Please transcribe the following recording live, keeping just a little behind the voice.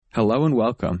Hello and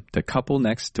welcome to Couple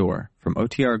Next Door from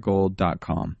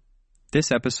OTRGold.com.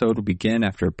 This episode will begin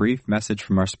after a brief message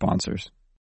from our sponsors.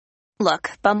 Look,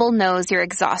 Bumble knows you're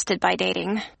exhausted by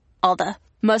dating. All the,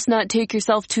 must not take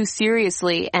yourself too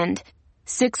seriously, and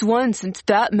 6'1" since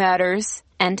that matters,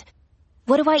 and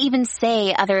what do I even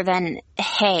say other than,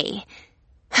 hey?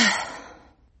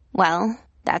 Well,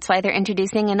 that's why they're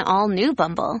introducing an all-new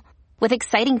Bumble, with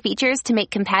exciting features to make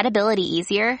compatibility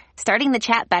easier, starting the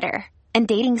chat better, and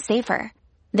dating safer.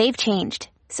 They've changed,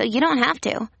 so you don't have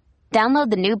to. Download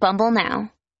the new Bumble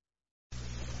now.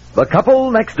 The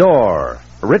Couple Next Door,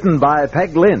 written by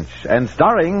Peg Lynch and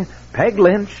starring Peg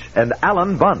Lynch and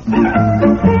Alan Bunt.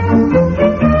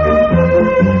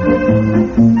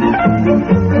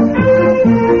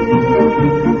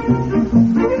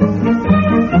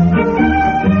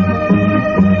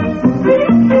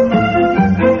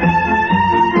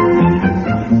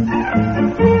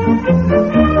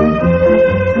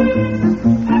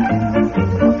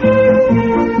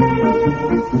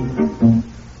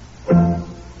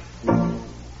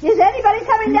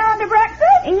 Down to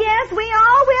breakfast? Yes, we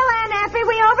all will, Aunt Effie.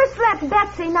 We overslept.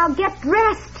 Betsy, now get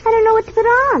dressed. I don't know what to put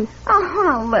on.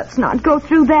 Oh, let's not go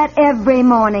through that every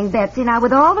morning, Betsy. Now,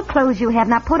 with all the clothes you have,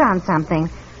 now put on something.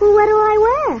 Well, what do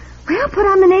I wear? Well, put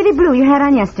on the navy blue you had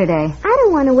on yesterday. I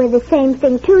don't want to wear the same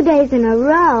thing 2 days in a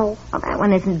row. Well, that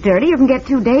one isn't dirty. You can get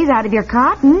 2 days out of your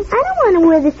cottons. I don't want to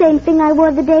wear the same thing I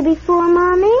wore the day before,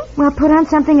 Mommy. Well, put on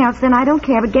something else, then. I don't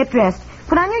care, but get dressed.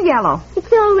 Put on your yellow.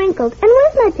 It's all wrinkled. And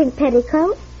where's my pink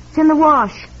petticoat? It's in the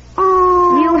wash.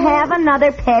 Oh. You have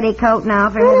another petticoat now.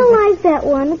 I don't like that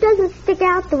one. It doesn't stick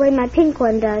out the way my pink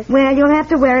one does. Well, you'll have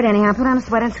to wear it anyhow. Put on a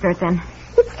sweater and skirt then.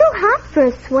 It's too hot for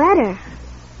a sweater.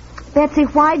 Betsy,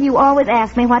 why do you always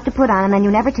ask me what to put on and then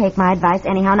you never take my advice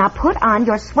anyhow? Now put on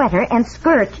your sweater and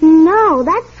skirt. No,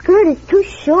 that skirt is too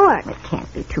short. It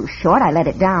can't be too short. I let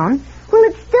it down. Well,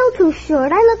 it's still too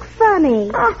short. I look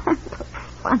funny. Oh,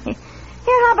 funny.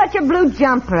 Here, how about your blue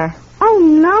jumper? Oh,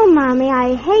 no, Mommy.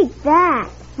 I hate that.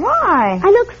 Why? I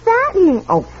look fat in it.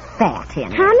 Oh, fat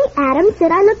in it. Tommy Adams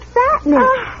said I looked fat in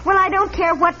it. Well, I don't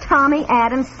care what Tommy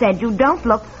Adams said. You don't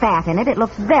look fat in it. It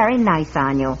looks very nice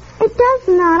on you. It does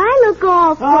not. I look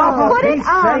awful. Put it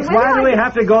on. Why do we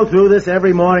have to go through this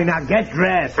every morning? Now, get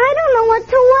dressed. I don't know what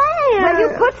to wear. Well, you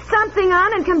put something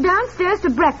on and come downstairs to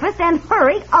breakfast and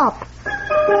hurry up.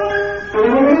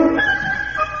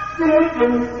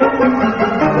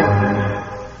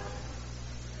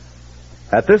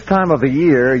 At this time of the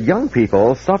year, young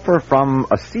people suffer from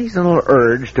a seasonal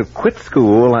urge to quit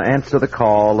school and answer the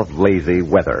call of lazy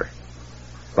weather.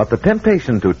 But the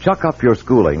temptation to chuck up your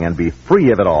schooling and be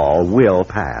free of it all will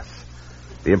pass.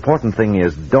 The important thing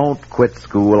is don't quit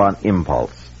school on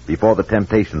impulse before the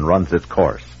temptation runs its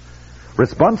course.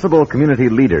 Responsible community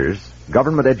leaders,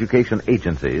 government education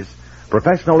agencies,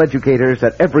 professional educators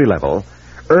at every level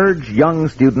urge young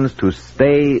students to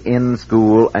stay in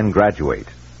school and graduate.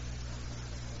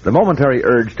 The momentary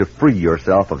urge to free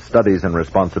yourself of studies and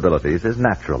responsibilities is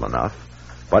natural enough,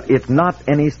 but it's not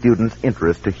any student's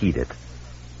interest to heed it.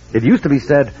 It used to be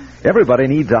said, everybody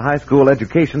needs a high school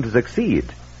education to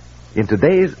succeed. In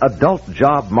today's adult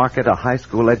job market, a high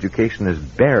school education is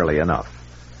barely enough.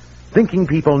 Thinking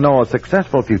people know a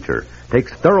successful future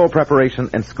takes thorough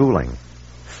preparation and schooling.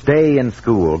 Stay in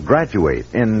school, graduate,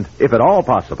 and, if at all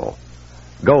possible,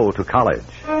 go to college.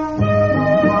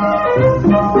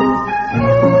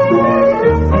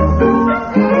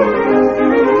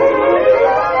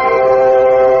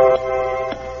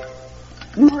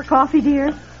 More coffee, dear?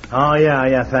 Oh,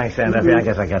 yeah, thanks, Aunt Effie. I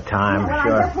guess I got time, Well,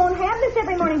 sure. I just won't have this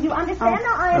every morning. Do you understand?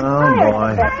 Now, I am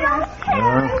Oh,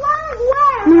 tired. boy.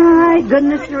 My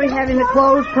goodness, are we having the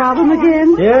clothes problem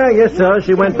again? Yeah, I guess so.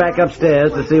 She went back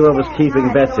upstairs to see what was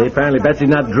keeping Betsy. Apparently, Betsy's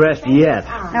not dressed yet.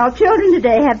 Now, children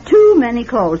today have too many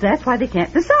clothes. That's why they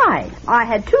can't decide. I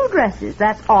had 2 dresses,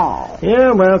 that's all.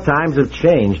 Yeah, well, times have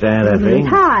changed, Aunt Effie.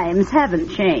 Times haven't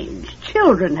changed.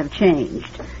 Children have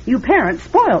changed. You parents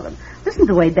spoil them. Listen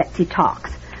to the way Betsy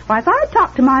talks. Why, if I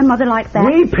talked to my mother like that...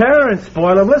 We parents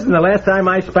spoil them. Listen, the last time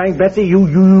I spanked Betsy,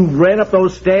 you ran up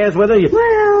those stairs with her.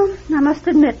 Well, I must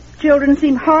admit, children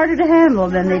seem harder to handle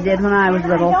than they did when I was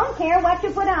little. I don't care what you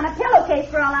put on a pillowcase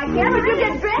for all I care. If you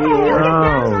get dressed, you get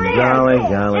Oh, downstairs.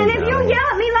 golly. And if you yell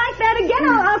at me like that again,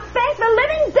 I'll spank the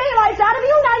living daylights out of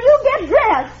you. Now you get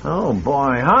dressed. Oh,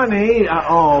 boy. Honey,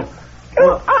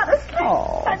 Honestly,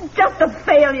 I'm just a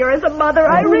failure as a mother.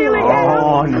 I really am.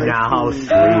 Oh, now,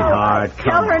 sweetheart,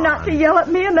 Tell her not to yell at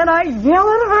me, and then I yell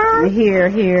at her.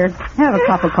 Here. Have a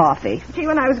cup of coffee. Gee,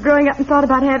 when I was growing up and thought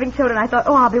about having children, I thought,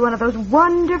 I'll be one of those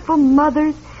wonderful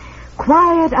mothers.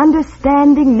 quiet,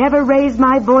 understanding, never raise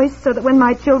my voice so that when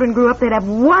my children grew up they'd have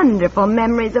wonderful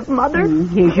memories of Mother.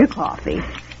 Here's your coffee.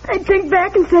 I'd think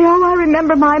back and say, oh, I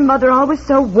remember my mother always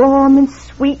so warm and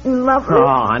sweet and lovely. Oh,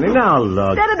 honey, now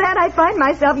look. Instead of that, I find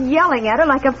myself yelling at her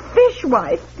like a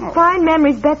fishwife. Fine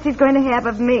memories Betsy's going to have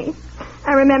of me.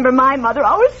 I remember my mother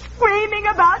always screaming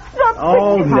about something.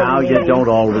 Oh, now you don't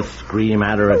always scream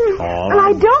at her at all. Well,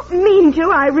 I don't mean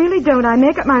to. I really don't. I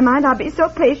make up my mind I'll be so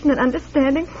patient and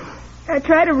understanding. I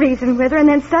try to reason with her, and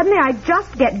then suddenly I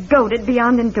just get goaded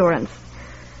beyond endurance.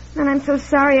 And I'm so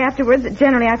sorry afterwards that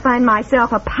generally I find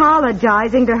myself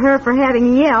apologizing to her for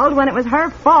having yelled when it was her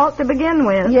fault to begin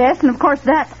with. Yes, and of course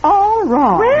that's all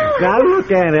wrong. Well, Now,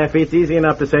 look, Aunt Effie, it's easy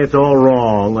enough to say it's all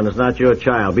wrong when it's not your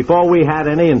child. Before we had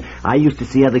any, and I used to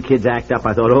see other kids act up,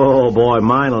 I thought, oh, boy,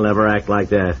 mine will never act like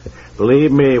that.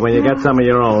 Believe me, when you get some of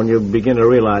your own, you begin to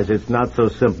realize it's not so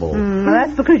simple. Well,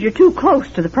 that's because you're too close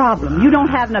to the problem. You don't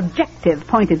have an objective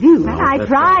point of view. I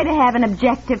try to have an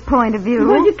objective point of view.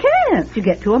 Well, you can't. You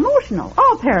get too emotional.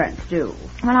 All parents do.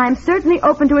 Well, I'm certainly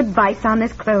open to advice on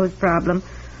this clothes problem.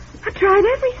 I've tried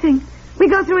everything. We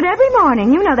go through it every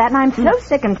morning. You know that, and I'm so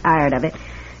sick and tired of it.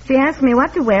 She asks me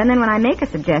what to wear, and then when I make a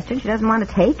suggestion, she doesn't want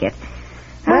to take it.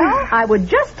 Well, I would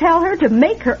just tell her to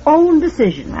make her own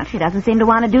decision. Well, she doesn't seem to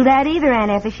want to do that either, Aunt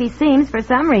Effie. She seems, for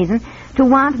some reason, to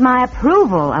want my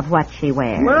approval of what she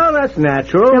wears. Well, that's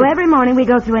natural. So every morning we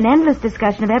go through an endless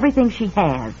discussion of everything she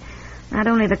has. Not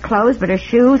only the clothes, but her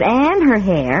shoes and her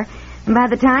hair. And by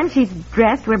the time she's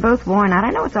dressed, we're both worn out. I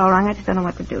know it's all wrong. I just don't know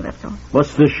what to do, that's all.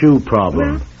 What's the shoe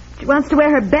problem? Well, she wants to wear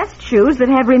her best shoes that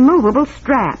have removable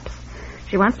straps.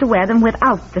 She wants to wear them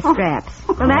without the straps.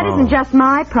 Well, that isn't just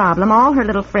my problem. All her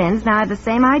little friends now have the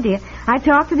same idea. I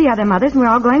talked to the other mothers, and we're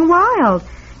all going wild.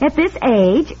 At this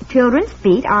age, children's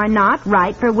feet are not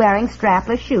right for wearing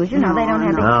strapless shoes. You know, they don't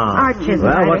have the arches.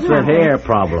 Well, what's the hair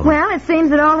problem? Well, it seems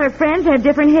that all her friends have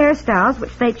different hairstyles,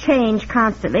 which they change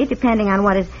constantly, depending on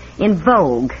what is in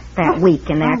vogue that week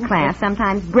in their class.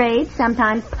 Sometimes braids,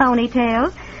 sometimes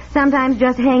ponytails, sometimes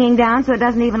just hanging down so it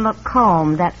doesn't even look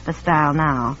combed. That's the style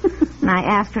now. And I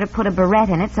asked her to put a barrette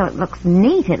in it so it looks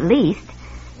neat at least.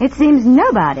 It seems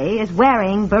nobody is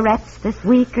wearing barrettes this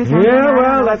week or something. Yeah,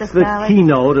 well, that's the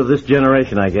keynote of this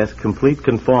generation, I guess. Complete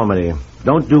conformity.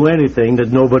 Don't do anything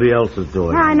that nobody else is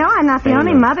doing. Well, I know I'm not the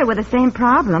only mother with the same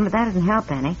problem, but that doesn't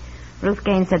help any. Ruth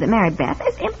Gaines said that Mary Beth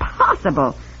is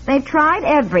impossible. They've tried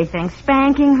everything,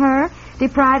 spanking her,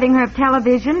 depriving her of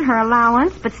television, her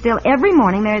allowance, but still every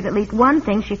morning there is at least one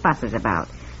thing she fusses about.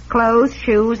 Clothes,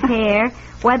 shoes, hair,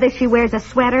 whether she wears a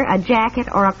sweater, a jacket,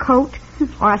 or a coat,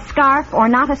 or a scarf, or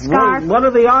not a scarf. What are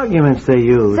the arguments they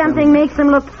use? Something makes them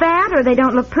look fat, or they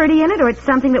don't look pretty in it, or it's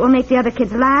something that will make the other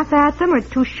kids laugh at them, or it's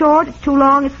too short, it's too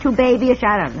long, it's too babyish,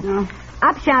 I don't know.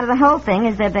 Upshot of the whole thing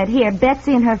is that here,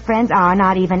 Betsy and her friends are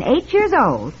not even 8 years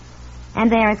old. And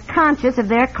they're as conscious of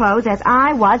their clothes as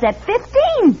I was at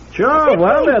 15. Sure,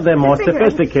 well, they're more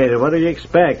sophisticated. What do you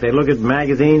expect? They look at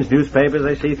magazines, newspapers,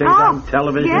 they see things on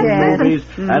television, movies,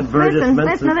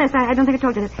 advertisements. Listen to this. I don't think I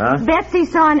told you this. Huh? Betsy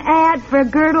saw an ad for a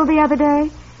girdle the other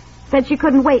day. Said she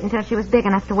couldn't wait until she was big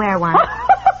enough to wear one.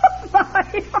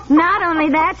 Not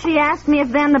only that, she asked me if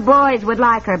then the boys would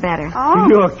like her better. Oh.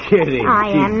 You're kidding.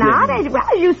 I am not.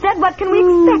 Well, you said, what can we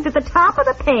expect? At the top of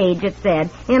the page, it said,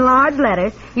 in large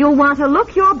letters, you'll want to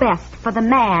look your best for the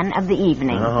man of the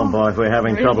evening. Oh, boy, if we're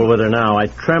having trouble with her now. I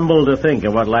tremble to think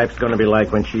of what life's going to be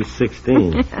like when she's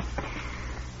 16.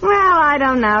 Well, I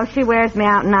don't know. She wears me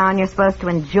out now, and you're supposed to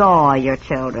enjoy your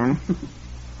children.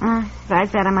 As I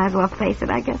said, I might as well face it,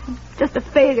 I guess. I'm just a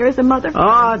failure as a mother.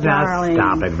 Oh, just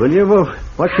stop it, will you? Well,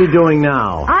 what's she doing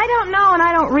now? I don't know, and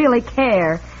I don't really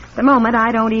care. At the moment,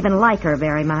 I don't even like her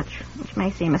very much, which may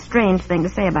seem a strange thing to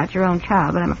say about your own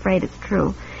child, but I'm afraid it's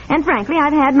true. And frankly,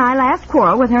 I've had my last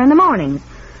quarrel with her in the mornings.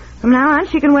 From now on,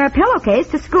 she can wear a pillowcase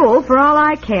to school for all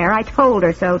I care. I told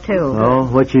her so, too. Oh,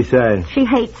 what'd she say? She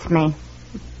hates me.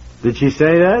 Did she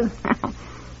say that?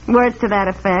 Words to that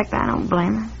effect. I don't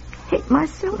blame her. Hate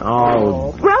myself.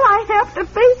 Oh. Well, I have to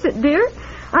face it, dear.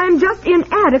 I'm just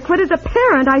inadequate as a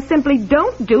parent. I simply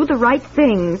don't do the right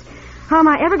things. How am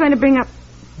I ever going to bring up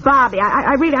Bobby?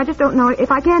 I just don't know. If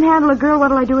I can't handle a girl,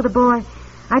 what'll I do with a boy?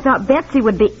 I thought Betsy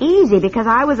would be easy because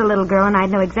I was a little girl and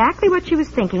I'd know exactly what she was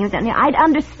thinking. I'd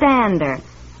understand her.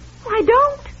 I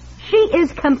don't. She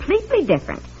is completely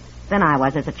different than I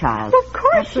was as a child. Of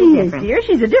course she is, dear.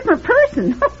 She's a different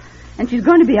person. And she's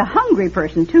going to be a hungry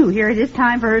person, too. Here it is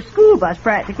time for her school bus,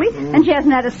 practically, and she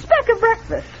hasn't had a speck of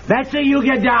breakfast. Betsy, you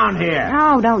get down here.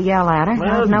 Oh, don't yell at her.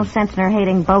 There's no sense in her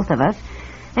hating both of us.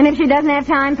 And if she doesn't have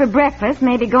time for breakfast,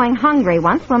 maybe going hungry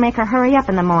once will make her hurry up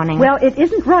in the morning. Well, it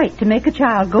isn't right to make a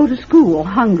child go to school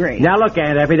hungry. Now, look,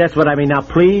 Aunt Effie, that's what I mean. Now,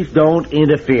 please don't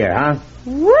interfere, huh?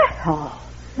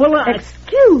 Well,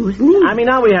 excuse me. I mean,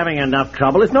 are we having enough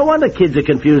trouble? It's no wonder kids are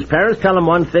confused. Parents tell them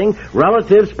one thing,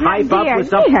 relatives pipe up with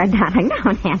something. Dear, darling,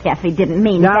 no, Aunt Effie didn't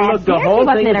mean that. Now, look, the whole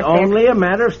thing is only a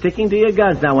matter of sticking to your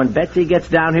guns. Now, when Betsy gets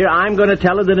down here, I'm going to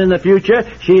tell her that in the future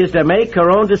she is to make her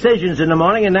own decisions in the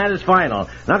morning, and that is final.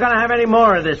 Not going to have any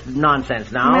more of this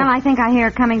nonsense now. Well, I think I hear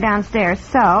her coming downstairs,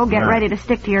 so get ready to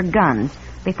stick to your guns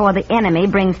before the enemy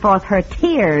brings forth her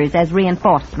tears as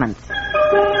reinforcements.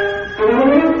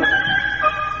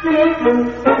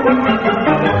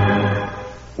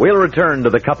 We'll return to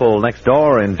the couple next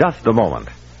door in just a moment.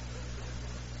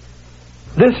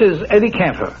 This is Eddie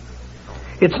Cantor.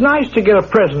 It's nice to get a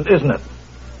present, isn't it?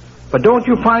 But don't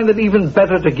you find it even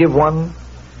better to give one?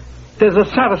 There's a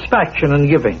satisfaction in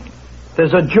giving.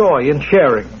 There's a joy in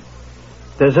sharing.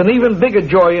 There's an even bigger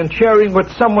joy in sharing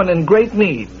with someone in great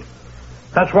need.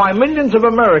 That's why millions of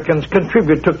Americans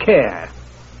contribute to CARE.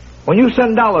 When you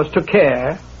send dollars to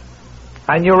CARE,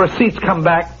 and your receipts come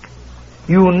back,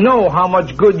 you know how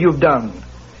much good you've done.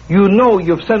 You know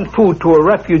you've sent food to a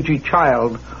refugee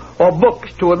child, or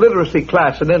books to a literacy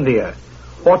class in India,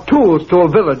 or tools to a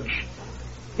village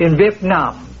in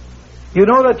Vietnam. You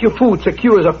know that your food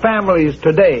secures a family's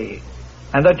today,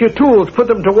 and that your tools put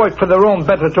them to work for their own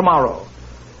better tomorrow.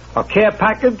 A CARE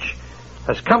package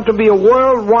has come to be a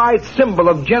worldwide symbol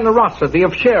of generosity,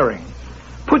 of sharing.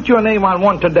 Put your name on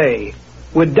one today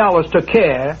with dollars to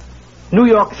CARE, New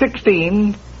York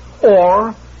 16,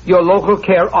 or your local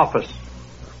CARE office.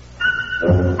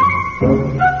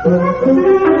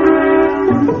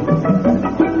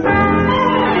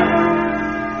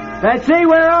 Betsy,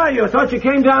 where are you? I thought you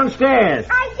came downstairs.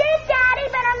 I did, Daddy,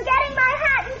 but I'm getting my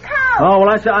hat and coat. Oh, well,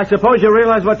 I suppose you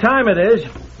realize what time it is.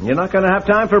 You're not going to have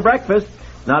time for breakfast.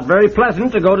 Not very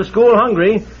pleasant to go to school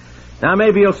hungry. Now,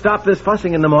 maybe you'll stop this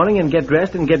fussing in the morning and get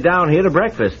dressed and get down here to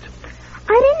breakfast.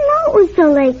 I didn't know it was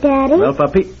so late, Daddy. Well,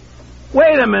 Puppy...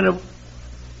 Wait a minute.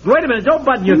 Don't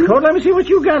button your coat. Let me see what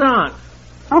you got on.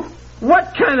 Oh.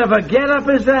 What kind of a get-up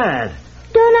is that?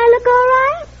 Don't I look all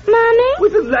right, Mommy?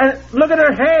 Look at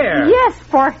her hair. Yes,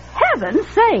 for heaven's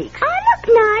sakes. I look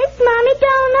nice, Mommy,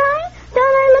 don't I?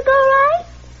 Don't I look all right?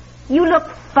 You look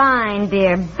fine,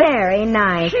 dear. Very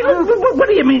nice. What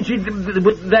do you mean?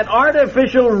 With that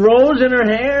artificial rose in her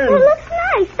hair? It looks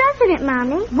nice, doesn't it,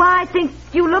 Mommy? Why, I think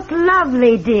you look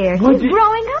lovely, dear. She's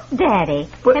growing up, Daddy.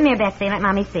 Come here, Betsy. Let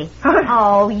Mommy see.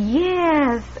 Oh,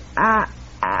 yes.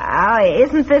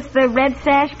 Isn't this the red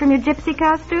sash from your gypsy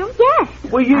costume? Yes.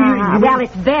 Well, well,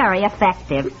 it's very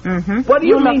effective. Mm-hmm. What do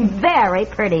you mean? You look very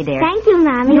pretty, dear. Thank you,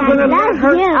 Mommy. You're gonna let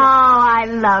her... you. Oh, I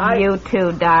love you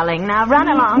too, darling. Now run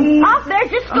along. Oh,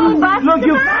 there's your school bus. Look,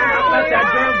 you can't let that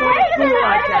girl go to school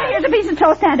like that. Here's a piece of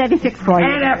toast Aunt Effie fixed for you.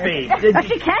 Aunt Effie. But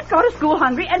she can't go to school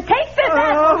hungry, and take this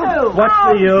apple too. What's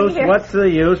the use? What's the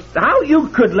use? How you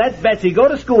could let Betsy go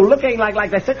to school looking like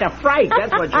they're such a fright?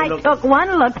 That's what you I took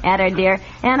one look at her, dear,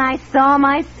 and I saw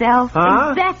myself Huh?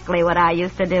 exactly what I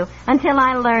used to do until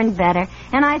I learned better.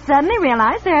 And I suddenly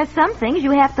realized there are some things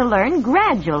you have to learn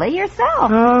gradually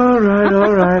yourself. All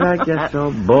right, I guess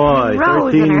so. Boy,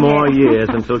 Rose in 13 her more hair. years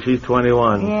until she's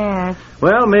 21. Yes.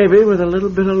 Well, maybe with a little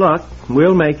bit of luck,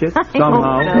 we'll make it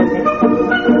somehow.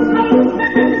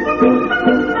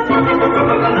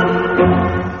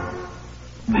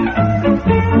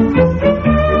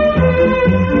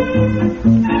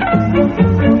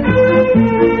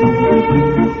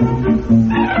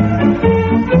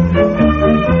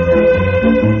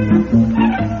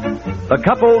 The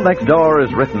Couple Next Door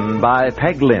is written by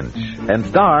Peg Lynch and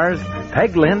stars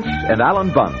Peg Lynch and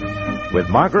Alan Bunce with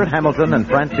Margaret Hamilton and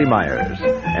Francie Myers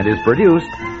and is produced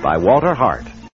by Walter Hart.